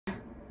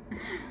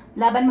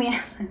Laban mo yan.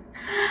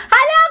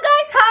 Hello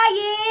guys! Hi!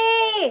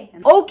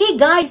 Okay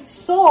guys,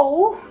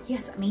 so,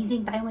 yes,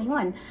 amazing tayo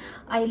ngayon.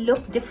 I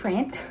look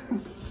different.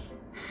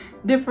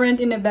 Different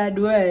in a bad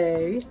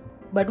way.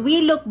 But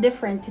we look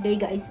different today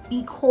guys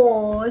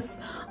because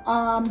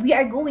we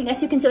are going, as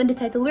you can see on the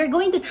title, we're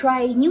going to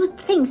try new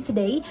things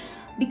today.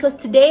 Because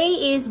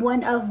today is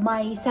one of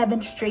my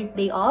 7th straight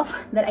day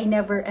off that I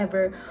never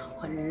ever,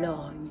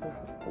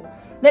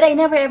 that I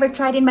never ever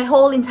tried in my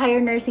whole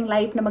entire nursing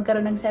life na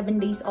magkaroon ng 7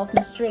 days off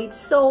na straight.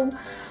 So,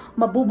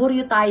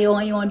 mabuburyo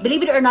tayo ngayon.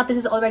 Believe it or not, this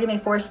is already my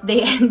 4th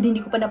day and hindi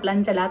ko pa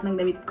na-plancha lahat ng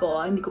damit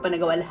ko. Hindi ko pa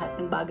nagawa lahat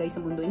ng bagay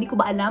sa mundo. Hindi ko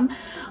ba alam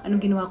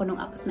anong ginawa ko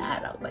nung 4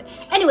 na araw. But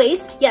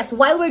anyways, yes,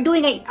 while we're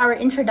doing our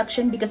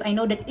introduction, because I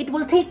know that it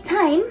will take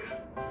time,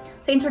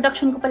 sa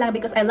introduction ko pa lang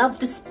because I love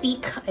to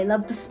speak. I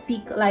love to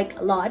speak like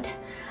a lot.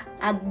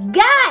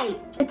 Agay!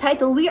 The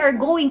title, we are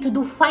going to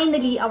do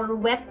finally our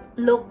wet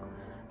look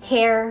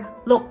hair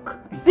look.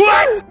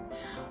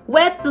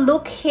 Wet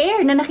look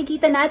hair na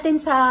nakikita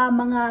natin sa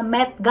mga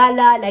Met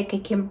Gala like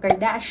kay Kim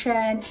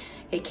Kardashian,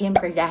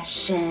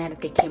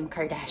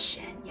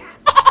 yes.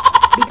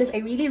 Because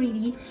I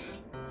really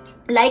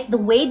like the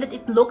way that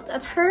it looked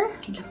at her.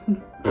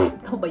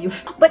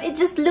 But it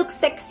just looks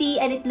sexy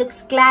and it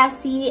looks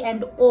classy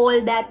and all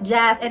that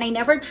jazz, and I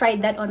never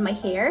tried that on my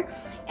hair.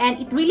 And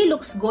it really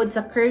looks good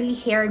sa curly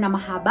hair na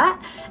mahaba.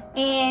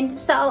 And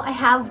so I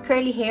have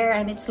curly hair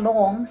and it's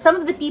long. Some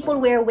of the people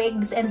wear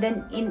wigs and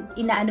then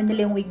inaano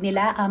nila yung wig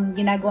nila,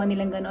 ginagawa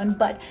nilang ganon.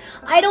 But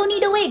I don't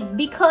need a wig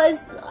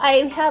because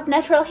I have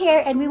natural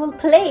hair and we will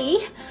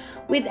play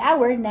with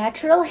our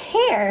natural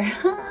hair.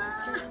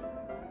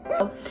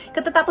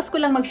 Katatapos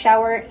ko lang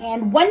mag-shower,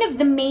 and one of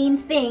the main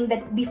thing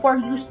that before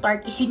you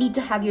start is you need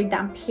to have your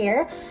damp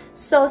hair.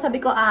 So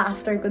sabi ko,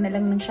 after ko na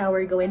lang ng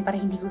shower gawin para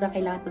hindi ko na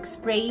kailangan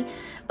mag-spray.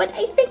 But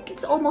I think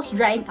it's almost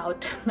drying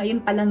out.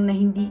 Ngayon pa lang na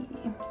hindi.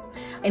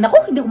 Ay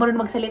naku, hindi ko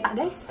marunong magsalita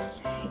guys.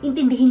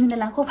 Intindihin nyo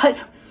na lang ko. But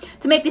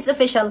to make this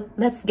official,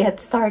 let's get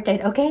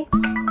started, okay?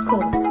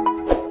 Cool.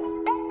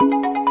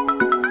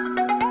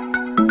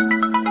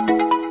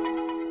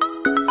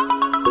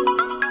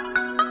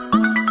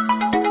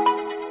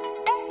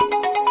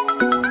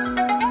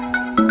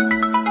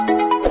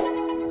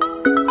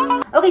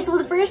 Okay, so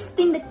the first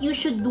thing that you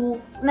should do,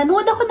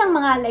 nanood ako ng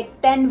mga like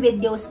 10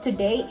 videos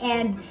today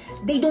and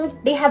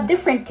they have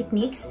different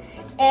techniques,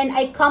 and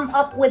I come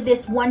up with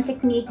this one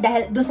technique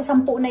dahil dun sa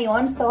 10 na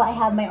yon, so I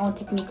have my own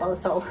technique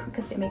also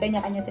kasi may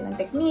kanya-kanya silang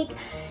technique,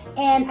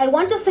 and I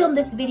want to film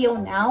this video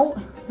now.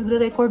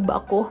 Nagre-record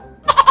ba ako?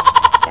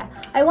 Yeah.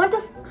 I want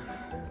to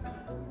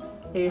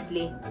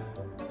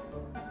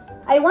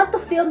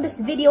film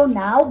this video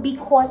now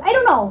because I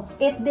don't know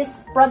if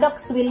these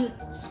products will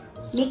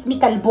make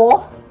me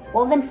kalbo.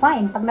 Well, then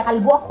fine. Pag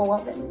nakalbo ako,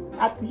 well, then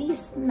at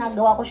least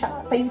nagawa ko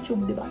siya sa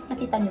YouTube, di ba?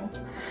 Nakita nyo.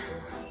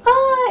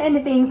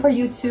 Anything for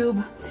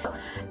YouTube.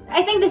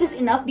 I think this is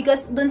enough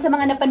because dun sa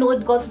mga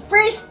napanood ko,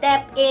 first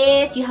step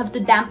is you have to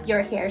damp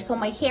your hair. So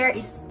my hair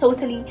is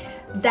totally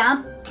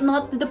damp.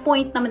 Not to the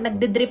point na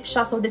nagde-drip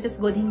siya. So this is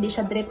good. Hindi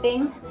siya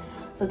dripping.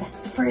 So that's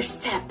the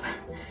first step.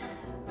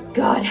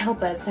 God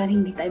help us. Sana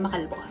hindi tayo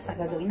makalbo sa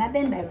gagawin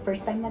natin. Dahil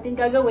first time natin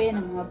gagawin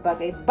ang mga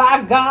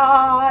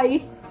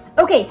bagay-bagay.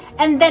 Okay,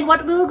 and then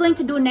what we're going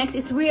to do next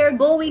is we are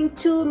going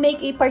to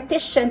make a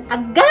partition.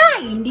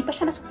 Agay! Hindi pa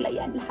siya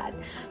nasuklayan lahat.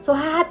 So,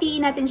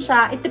 hahatiin natin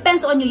siya. It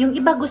depends on you. Yung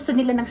iba gusto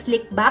nila ng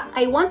slick back.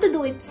 I want to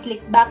do it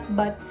slick back,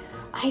 but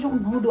I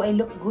don't know. Do I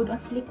look good on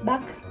slick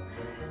back?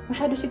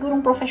 Masyado sigurong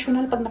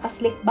professional pag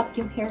naka-slick back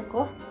yung hair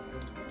ko.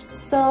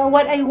 So,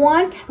 what I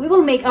want, we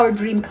will make our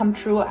dream come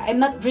true. I'm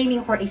not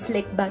dreaming for a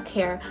slick back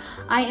hair.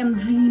 I am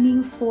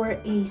dreaming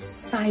for a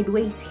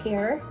sideways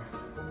hair.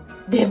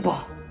 Diba?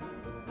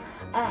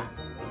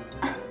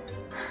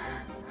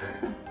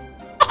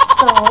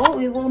 So,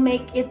 we will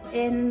make it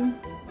in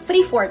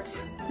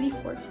 3/4.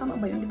 3/4? Tama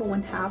ba yun? Di ba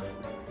 1/2?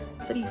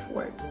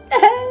 3/4.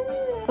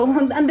 So,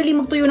 ang dali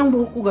magtuyo ng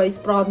buhok ko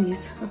guys.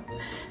 Promise.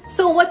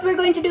 So, what we're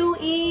going to do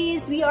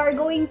is we are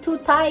going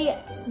to tie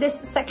this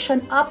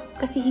section up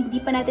kasi hindi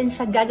pa natin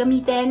siya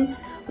gagamitin.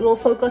 We will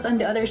focus on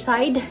the other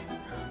side.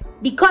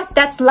 Because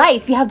that's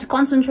life. You have to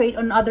concentrate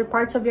on other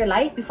parts of your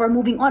life before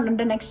moving on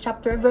the next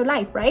chapter of your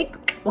life, right?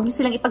 Huwag niyo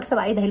silang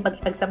ipagsabay dahil pag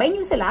ipagsabay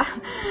niyo sila,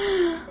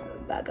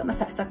 baga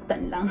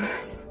masasaktan lang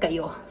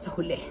kayo sa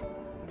huli.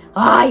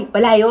 Ay!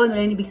 Wala yun.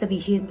 Wala yung ibig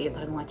sabihin. Kayo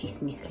talagang mga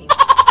chismis kayo.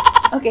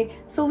 Okay,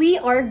 so we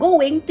are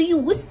going to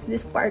use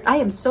this part. I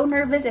am so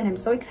nervous and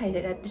I'm so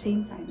excited at the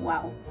same time.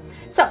 Wow.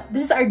 So,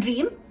 this is our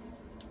dream.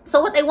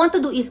 So, what I want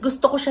to do is,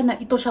 gusto ko siya na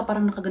ito siya,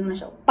 parang nakaganon na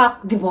siya.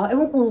 Pak, di ba?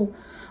 Ewan ko.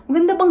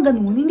 Maganda bang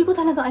ganun? Hindi ko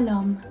talaga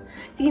alam.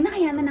 Sige na,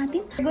 kaya na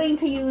natin. We're going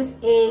to use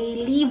a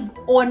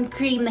leave-on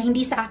cream na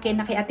hindi sa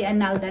akin, na kay Ate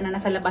Analda na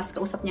nasa labas,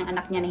 kausap niyang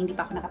anak niya na hindi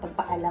pa ako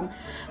nakapagpaalam.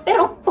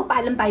 Pero,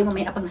 pagpaalam tayo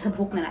mamaya pag nasa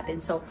buhok na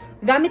natin. So,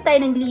 gamit tayo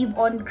ng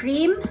leave-on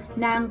cream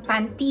ng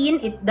Pantene.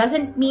 It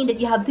doesn't mean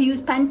that you have to use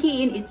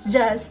Pantene. It's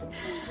just,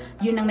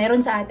 yun ang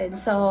meron sa atin.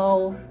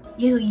 So,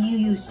 you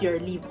use your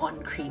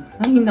leave-on cream.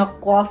 Ay,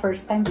 nako,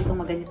 first time dito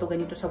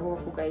maganito-ganito sa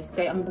buhok ko, guys.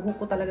 Kaya ang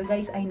buhok ko talaga,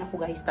 guys, ay naku,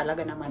 guys,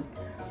 talaga naman.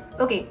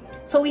 Okay,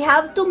 so we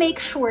have to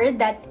make sure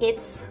that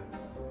it's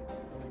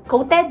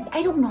coated.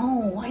 I don't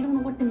know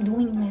what I'm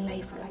doing in my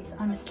life, guys,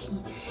 honestly.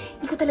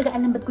 Hindi ko talaga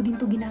alam ba't ko din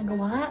to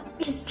ginagawa.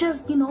 It's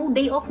just, you know,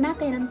 day off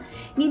natin.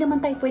 Hindi naman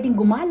tayo pwedeng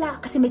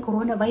gumala kasi may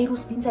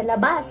coronavirus din sa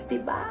labas,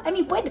 diba? I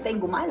mean, pwede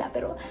tayong gumala,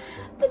 but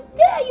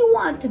you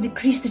want to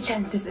decrease the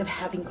chances of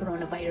having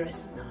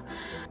coronavirus.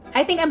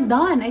 I think I'm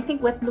done. I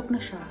think wet look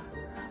na siya.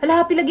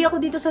 Hala, happy lagi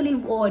ako dito sa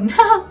leave-on.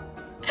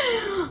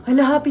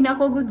 Hala, happy na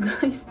ako. Good,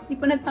 guys. Hindi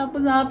pa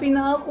nagtapos na happy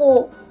na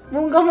ako.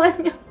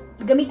 Munggaman niya.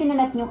 Gamitin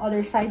na natin yung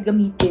other side.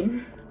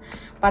 Gamitin.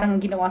 Parang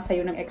ginawa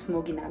sa'yo ng ex mo,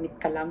 ginamit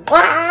ka lang.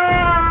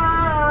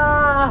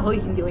 Ah!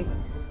 Hoy, hindi, hoy.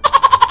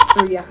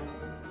 Storya.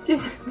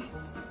 Jesus.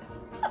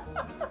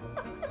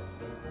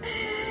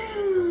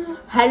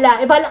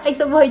 Hala, bala kayo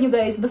sa buhay nyo,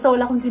 guys. Basta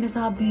wala akong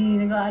sinasabi.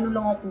 Nag-ano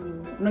lang ako.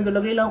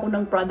 Nagalagay lang ako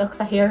ng product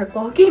sa hair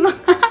ko. Okay,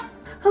 mga.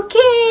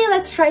 Okay,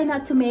 let's try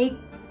not to make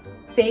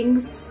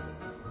things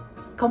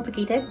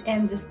complicated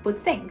and just put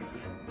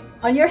things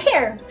on your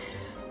hair.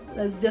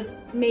 Let's just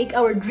make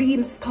our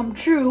dreams come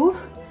true.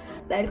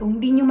 Dahil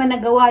kung hindi nyo man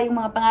nagawa yung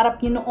mga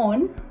pangarap nyo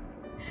noon,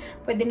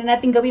 pwede na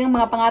natin gawin ang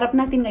mga pangarap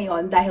natin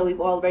ngayon dahil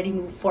we've already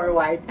moved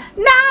forward.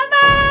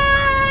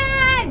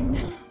 Naman!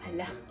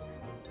 Hala.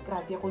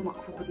 Grabe ako,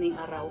 makakukod na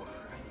yung araw.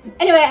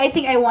 Anyway, I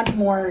think I want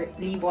more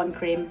leave-on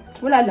cream.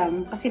 Wala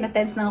lang, kasi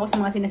na-tense na ako sa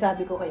mga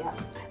sinasabi ko kaya.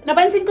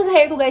 Napansin ko sa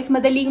hair ko, guys,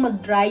 madaling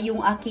mag-dry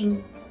yung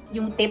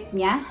tip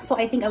niya. So,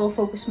 I think I will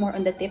focus more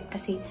on the tip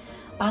kasi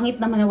pangit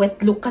naman na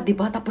wet look ka,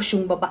 diba? Tapos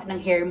yung baba ng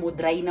hair mo,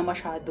 dry na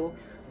masyado.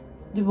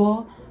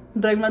 Diba?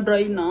 Dry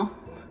na.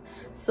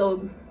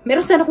 So,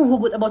 meron sana akong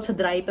hugot about sa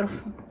dry, pero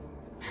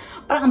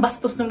parang ang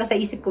bastos nung nasa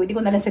isip ko, hindi ko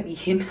nalang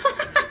sabihin.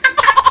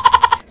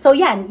 So,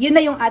 yan. Yun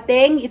na yung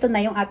ating, ito na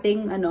yung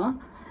ating,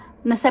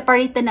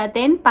 na-separate na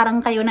natin.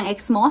 Parang kayo ng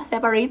ex mo,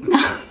 separate na.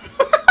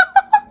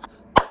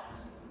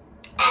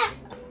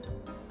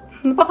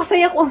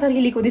 Napapasaya ko ang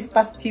sarili ko this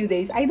past few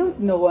days. I don't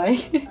know why.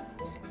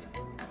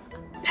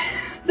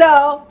 So,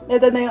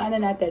 ito na yung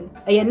natin.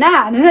 Ayan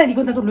na! Hindi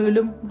ko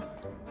natululong.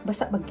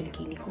 Basta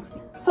magkilikili ko.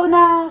 So,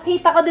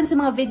 nakita ko din sa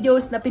mga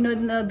videos na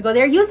pinunod ko.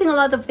 They're using a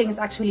lot of things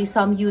actually.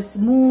 Some use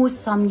mousse,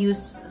 some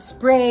use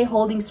spray,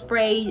 holding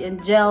spray, and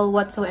gel,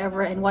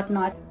 whatsoever, and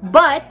whatnot.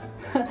 But,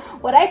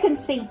 what I can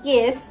say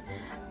is,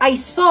 I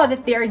saw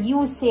that they're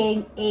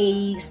using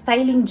a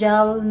styling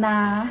gel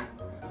na...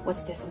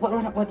 What's this?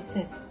 What is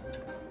this?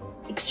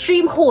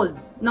 Extreme Hold.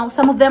 Now,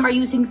 some of them are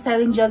using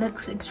styling gel na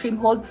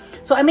Extreme Hold.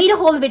 So, I made a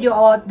whole video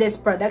about these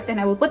products and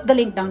I will put the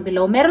link down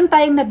below. Meron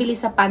tayong nabili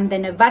sa Panda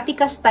na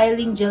Vatica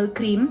Styling Gel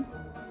Cream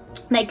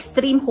na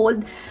Extreme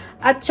Hold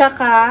at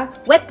saka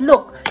Wet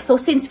Look. So,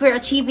 since we're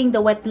achieving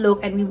the wet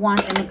look and we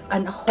want a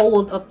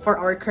hold for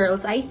our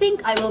curls, I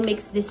think I will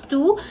mix these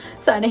two.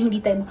 Sana hindi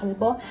tayo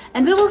makalbo.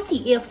 And we will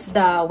see if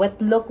the wet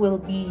look will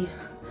be,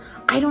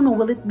 I don't know,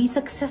 will it be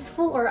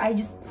successful or I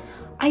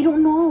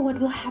don't know what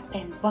will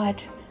happen.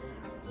 But,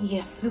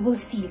 yes, we will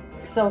see.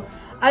 So,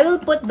 I will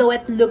put the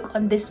wet look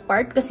on this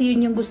part kasi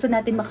yun yung gusto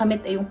natin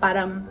makamit ay yung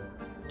parang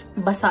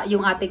basa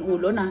yung ating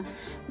ulo na,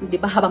 di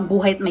ba, habang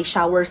buhay at may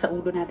shower sa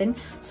ulo natin.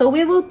 So,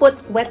 we will put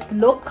wet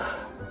look.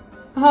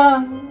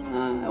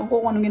 Ako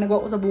kung anong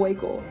ginagawa ko sa buhay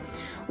ko.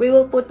 We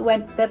will put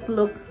wet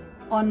look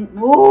on,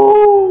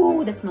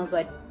 ooh, that smells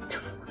good.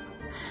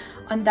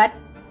 On that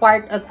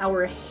part of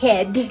our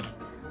head.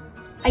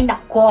 Ay,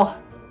 nako!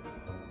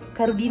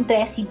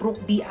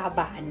 Treseebrooke B.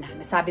 Abaan na.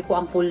 Nasabi ko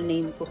ang full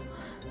name ko.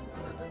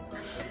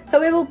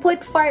 So, we will put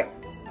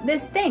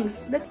these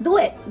things. Let's do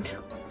it.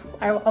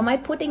 Am I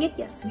putting it?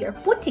 Yes, we are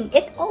putting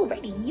it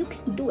already. You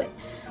can do it.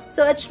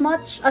 So,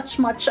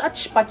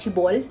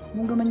 patchibol.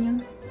 Mungga man yun.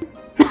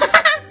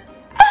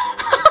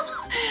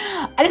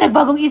 Ano,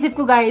 nagbagong isip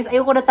ko, guys.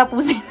 Ayoko na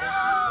tapusin.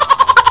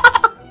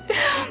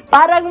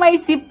 Parang may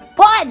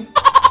sipon.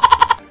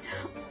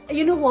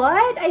 You know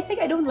what? I think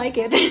I don't like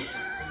it.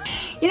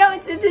 You know,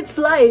 it's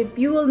life.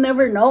 You will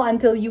never know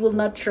until you will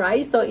not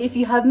try. So if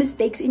you have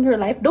mistakes in your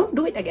life, don't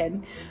do it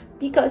again.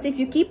 Because if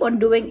you keep on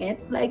doing it,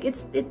 like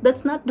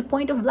that's not the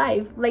point of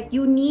life. Like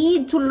you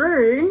need to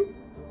learn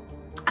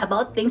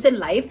about things in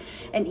life.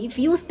 And if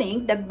you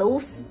think that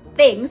those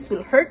things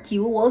will hurt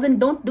you, well then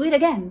don't do it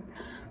again.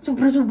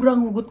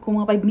 Sobrang hugot ko,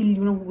 mga 5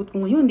 million ang hugot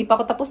ko ngayon. Hindi pa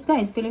ako tapos,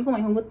 guys. Feeling ko may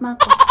hugot na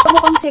ako.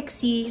 Mukhang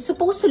sexy. It's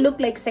supposed to look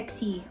like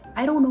sexy.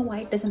 I don't know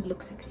why it doesn't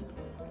look sexy.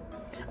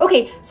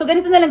 Okay, so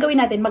ganito na lang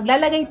gawin natin.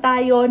 Maglalagay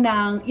tayo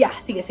ng,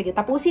 sige,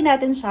 tapusin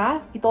natin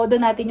siya. Itodo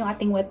natin yung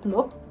ating wet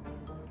look.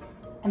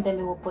 And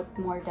then we will put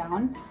more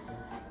down.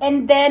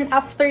 And then,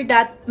 after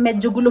that,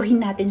 medyo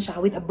guluhin natin siya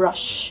with a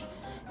brush.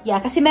 Yeah,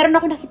 kasi meron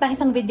ako nakita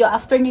isang video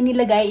after niya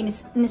nilagay,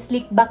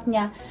 in-slick back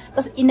niya,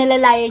 tapos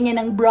inalalayan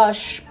niya ng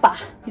brush pa.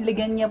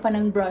 Nilagyan niya pa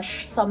ng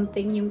brush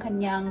something yung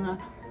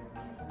kanyang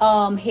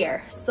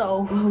hair.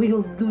 So, we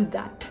will do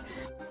that.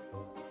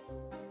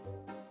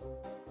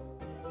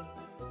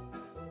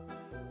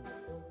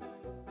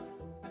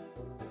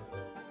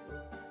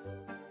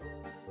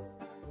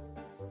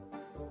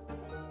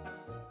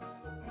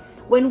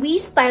 when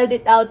we styled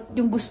it out,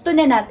 yung gusto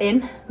na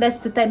natin, that's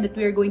the time that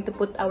we are going to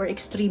put our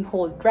extreme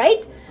hold,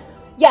 right?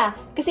 Yeah,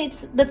 kasi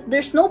it's that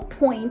there's no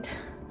point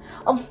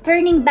of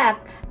turning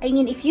back. I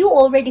mean, if you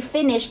already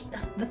finished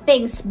the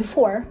things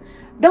before,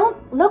 don't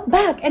look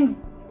back and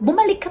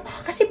bumalik ka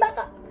pa. Kasi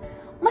baka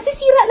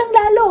masisira lang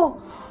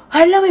lalo.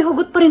 Hala, may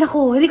hugot pa rin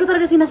ako. Hindi ko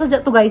talaga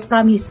sinasadya to, guys,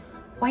 promise.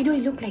 Why do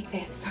I look like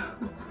this?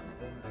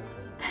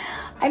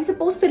 I'm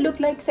supposed to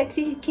look like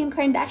sexy Kim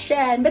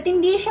Kardashian, but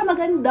hindi siya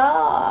maganda.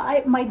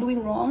 Am I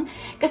doing wrong?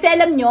 Kasi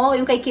alam nyo,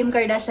 yung kay Kim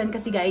Kardashian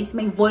kasi guys,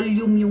 may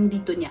volume yung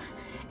dito niya.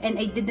 And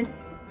I didn't,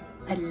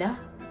 ala,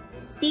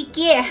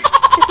 sticky.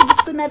 Kasi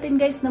gusto natin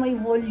guys na may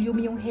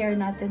volume yung hair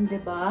natin,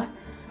 diba?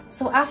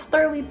 So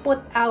after we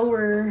put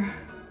our,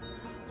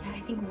 yeah,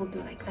 I think we'll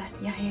do like that.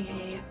 Yeah.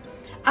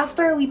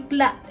 After we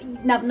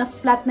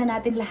na-flat na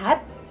natin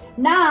lahat,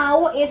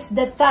 now is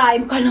the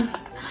time.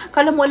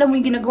 Kala mo alam mo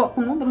yung ginagawa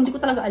ko, no? Hindi ko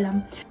talaga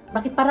alam.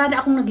 Bakit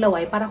parada akong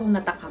naglaway? Para akong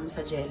natakam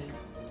sa gel.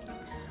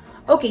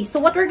 Okay,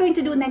 so what we're going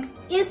to do next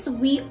is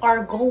we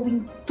are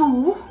going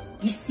to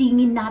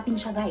gisingin natin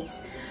siya, guys.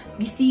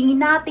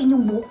 Gisingin natin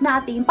yung buhok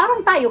natin.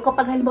 Parang tayo,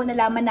 kapag halimbawa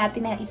nalaman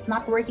natin na it's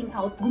not working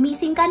out,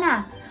 gumising ka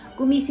na.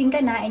 Gumising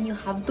ka na and you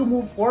have to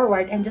move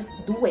forward and just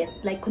do it.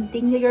 Like,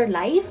 continue your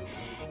life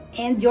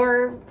and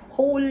your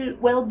whole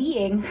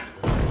well-being.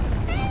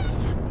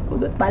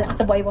 Bala ka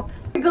sa buhay mo.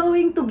 We're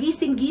going to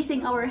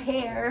gising-gising our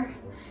hair.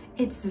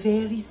 It's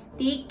very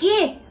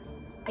sticky.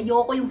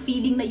 Ayoko yung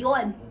feeling na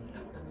yon.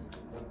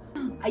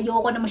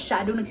 Ayoko na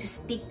masyadong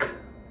nagsistick.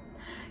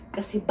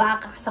 Kasi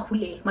baka sa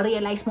huli,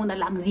 ma-realize mo na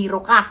lang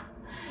zero ka.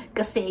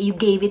 Kasi you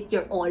gave it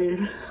your all.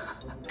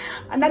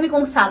 Ang dami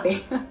kong sabi.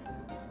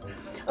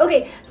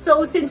 Okay,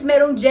 so since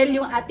merong gel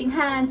yung ating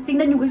hands,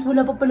 tingnan nyo guys,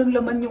 wala pa palang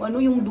laman yung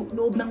yung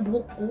loob ng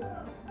buhok ko.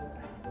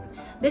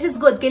 This is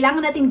good.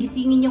 Kailangan natin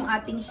gisingin yung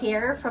ating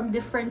hair from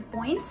different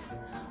points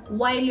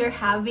while you're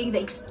having the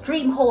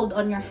extreme hold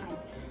on your hand,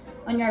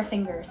 on your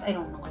fingers. I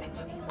don't know what I'm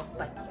doing,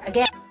 but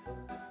again.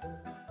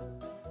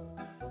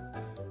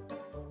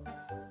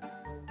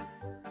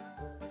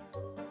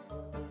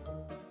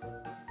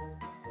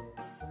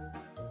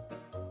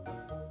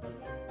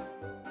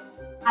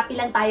 Happy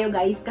lang tayo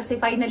guys kasi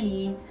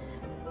finally,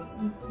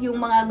 yung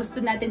mga gusto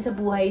natin sa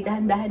buhay,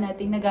 dahan-dahan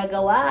natin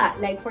nagagawa.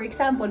 Like, for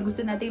example, gusto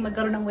natin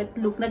magkaroon ng wet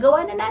look,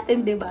 nagawa na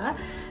natin, diba?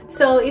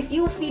 So, if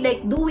you feel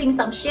like doing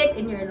some shit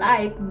in your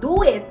life,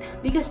 do it!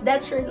 Because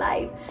that's your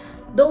life.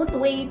 Don't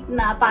wait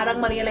na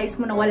parang ma-realize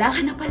mo na wala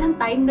ka na palang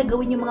time na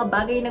gawin yung mga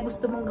bagay na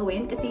gusto mong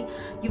gawin kasi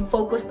you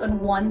focused on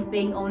one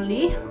thing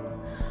only.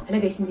 Hala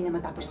guys, hindi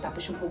naman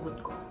tapos-tapos yung hugot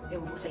ko.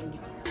 Ewan ko sa inyo.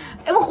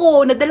 Ewan ko,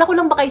 nadala ko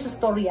lang ba kayo sa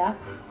storya?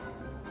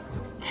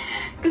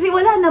 Kasi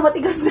wala na,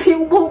 matigas na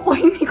yung buhok ko,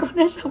 hindi ko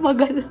na siya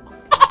magalaw.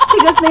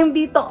 Tigas na yung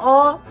dito,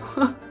 oh.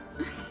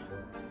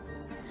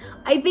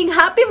 I think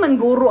happy man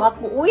guro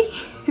ako, uy.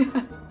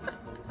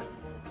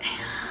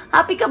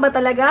 Happy ka ba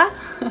talaga?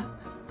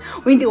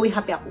 Uy, hindi, uy,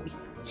 happy ako, uy.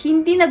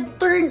 Hindi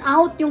nag-turn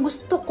out yung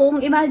gusto kong,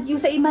 yung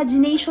sa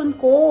imagination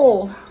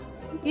ko.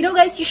 You know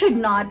guys, you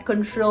should not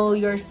control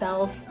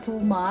yourself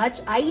too much.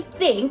 I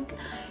think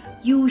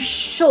you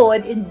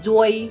should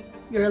enjoy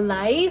your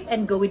life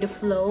and go with the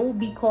flow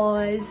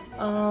because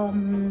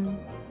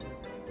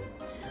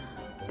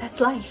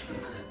that's life.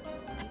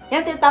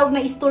 Yan tinatawag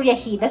na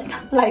istoryahe. That's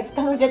not life.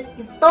 Tawag na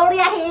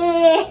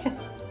istoryahe.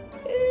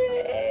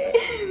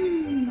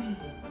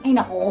 Ay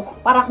nako,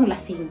 para akong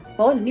lasing.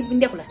 Bawal,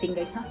 hindi ako lasing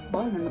guys ha.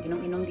 Bawal na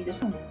mag-inom-inom dito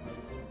sa.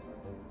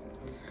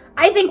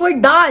 I think we're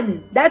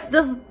done. That's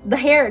the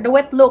hair, the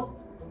wet look.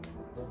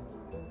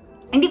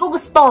 Hindi ko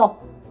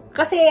gusto.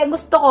 Kasi ang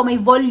gusto ko may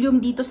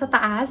volume dito sa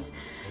taas.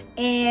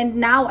 And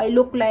now, I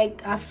look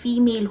like a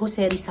female Jose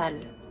Rizal.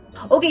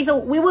 Okay, so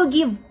we will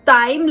give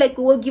time.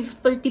 Like, we will give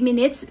 30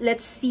 minutes.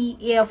 Let's see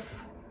if...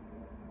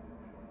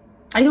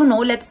 I don't know.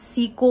 Let's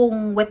see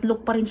kung wet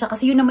look pa rin siya.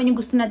 Kasi yun naman yung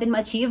gusto natin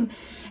ma-achieve.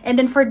 And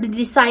then for the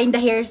design, the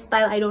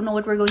hairstyle, I don't know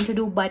what we're going to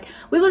do. But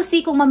we will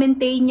see kung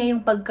ma-maintain niya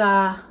yung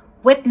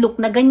pagka-wet look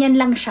na ganyan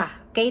lang siya.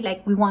 Okay?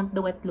 Like, we want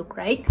the wet look,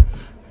 right?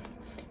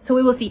 So,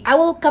 we will see. I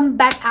will come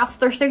back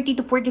after 30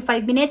 to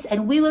 45 minutes.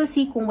 And we will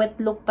see kung wet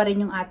look pa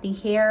rin yung ating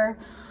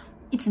hair.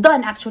 It's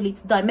done, actually.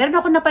 It's done. Meron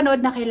ako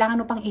napanood na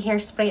kailangan mo pang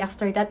i-hairspray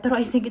after that. Pero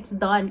I think it's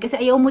done. Kasi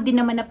ayaw mo din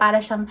naman na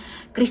para siyang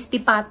crispy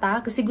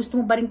pata. Kasi gusto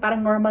mo ba rin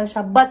parang normal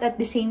siya. But at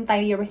the same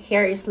time, your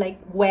hair is like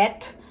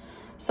wet.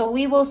 So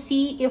we will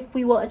see if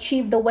we will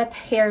achieve the wet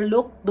hair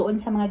look doon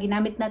sa mga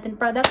ginamit natin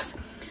products.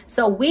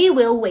 So we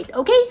will wait.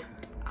 Okay?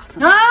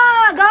 Awesome.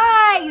 Ah,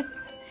 guys!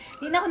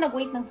 Hindi na ako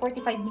nag-wait ng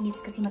 45 minutes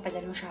kasi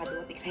matagal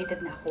masyado.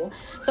 Excited na ako.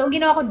 So, ang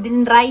ginawa ko,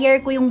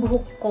 din-dryer ko yung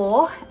buhok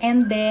ko.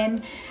 And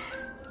then...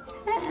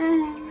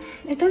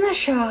 ito na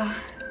siya.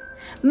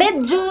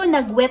 Medyo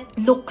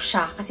nag-wet look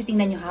siya. Kasi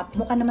tingnan nyo ha,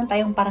 mukha naman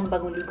tayong parang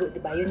bagong ligo,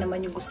 diba? Yun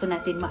naman yung gusto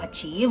natin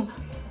ma-achieve.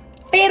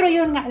 Pero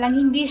yun nga lang,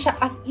 hindi siya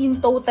as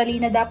in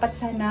totally na dapat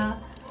sana,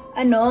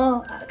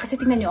 kasi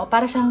tingnan nyo,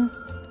 para siyang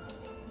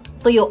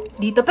tuyo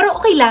dito. Pero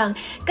okay lang.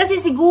 Kasi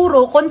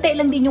siguro, konti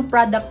lang din yung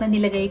product na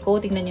nilagay ko.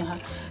 Tingnan nyo ha.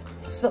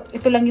 So,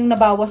 ito lang yung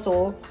nabawas,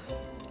 oh.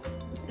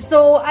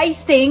 So, I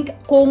think,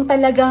 kung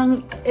talagang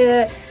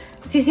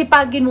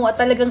sisipagin mo at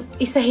talagang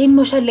isahin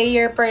mo siya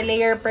layer per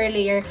layer per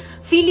layer,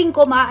 feeling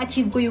ko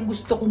ma-achieve ko yung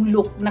gusto kong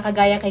look na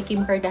kagaya kay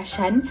Kim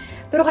Kardashian.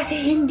 Pero kasi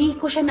hindi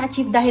ko siya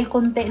na-achieve dahil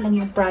konti lang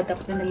yung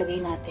product na nalagay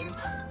natin.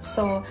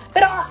 So,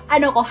 pero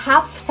ano ko,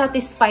 half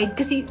satisfied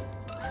kasi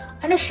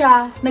ano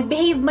siya,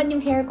 nag-behave man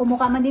yung hair ko,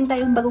 mukha man din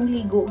tayong bagong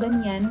ligo,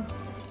 ganyan.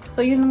 So,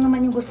 yun lang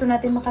naman yung gusto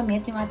natin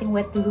makamit, yung ating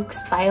wet look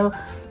style.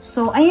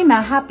 So, ayun na,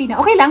 happy na.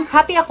 Okay lang,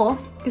 happy ako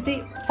kasi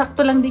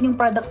sakto lang din yung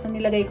product na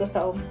nilagay ko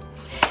sa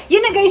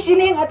Yun na guys,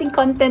 yun na yung ating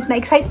content na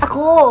excite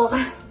ako.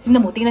 Tingnan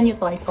mo, tingnan nyo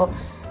to guys. Oh,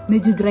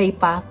 medyo dry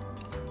pa.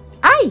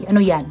 Ay,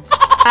 ano yan?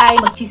 Ay,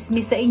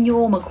 magchismis sa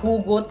inyo,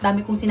 maghugot.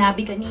 Dami kong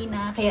sinabi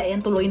kanina. Kaya ayan,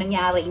 tuloy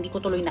nangyari. Hindi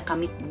ko tuloy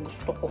nakamit yung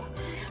gusto ko.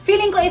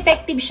 Feeling ko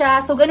effective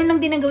siya. So, ganun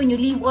lang din ang gawin nyo.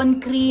 Leave-on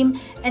cream.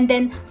 And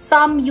then,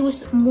 some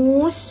use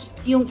mousse.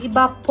 Yung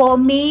iba,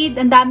 pomade.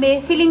 Ang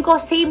dami. Feeling ko,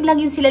 same lang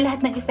yun sila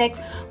lahat ng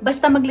effect.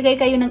 Basta maglagay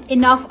kayo ng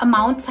enough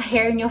amount sa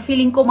hair nyo.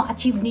 Feeling ko,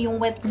 ma-achieve niyo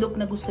yung wet look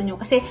na gusto nyo.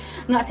 Kasi,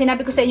 nga,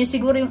 sinabi ko sa inyo,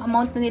 siguro yung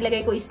amount na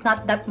nilagay ko is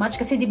not that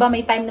much. Kasi, di ba,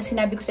 may time na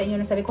sinabi ko sa inyo,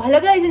 na sabi ko, hala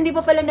guys, hindi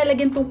pa pala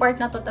nalagyan tong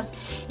part na to. Tas,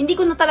 hindi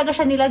ko na talaga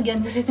siya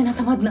nilagyan kasi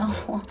tinatamad na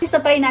ako. At least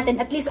na-try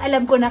natin. At least,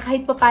 alam ko na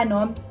kahit pa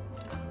paano,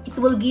 it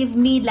will give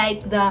me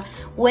like the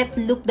wet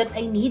look that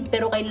I need.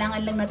 Pero,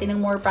 kailangan lang natin ng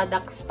more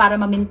products para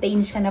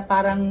ma-maintain siya na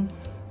parang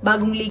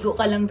bagong ligo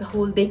ka lang the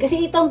whole day.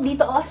 Kasi itong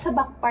dito, sa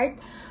back part,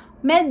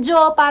 medyo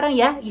parang,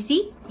 yeah, you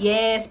see?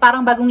 Yes,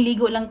 parang bagong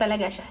ligo lang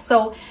talaga siya.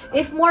 So,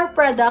 if more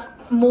product,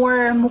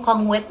 more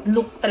mukhang wet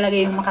look talaga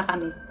yung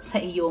makakamit sa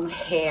iyong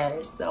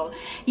hair. So,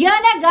 yan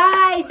na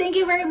guys! Thank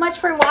you very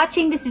much for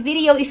watching this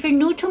video. If you're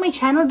new to my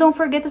channel, don't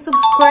forget to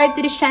subscribe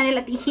to this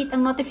channel at i-hit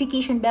ang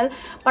notification bell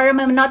para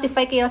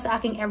ma-notify kayo sa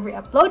aking every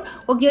upload.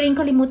 Huwag nyo rin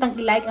kalimutang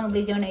i-like ang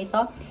video na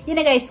ito. Yan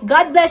na guys,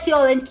 God bless you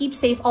all and keep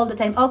safe all the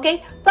time.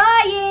 Okay?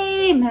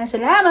 Bye!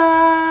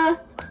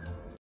 Salamat!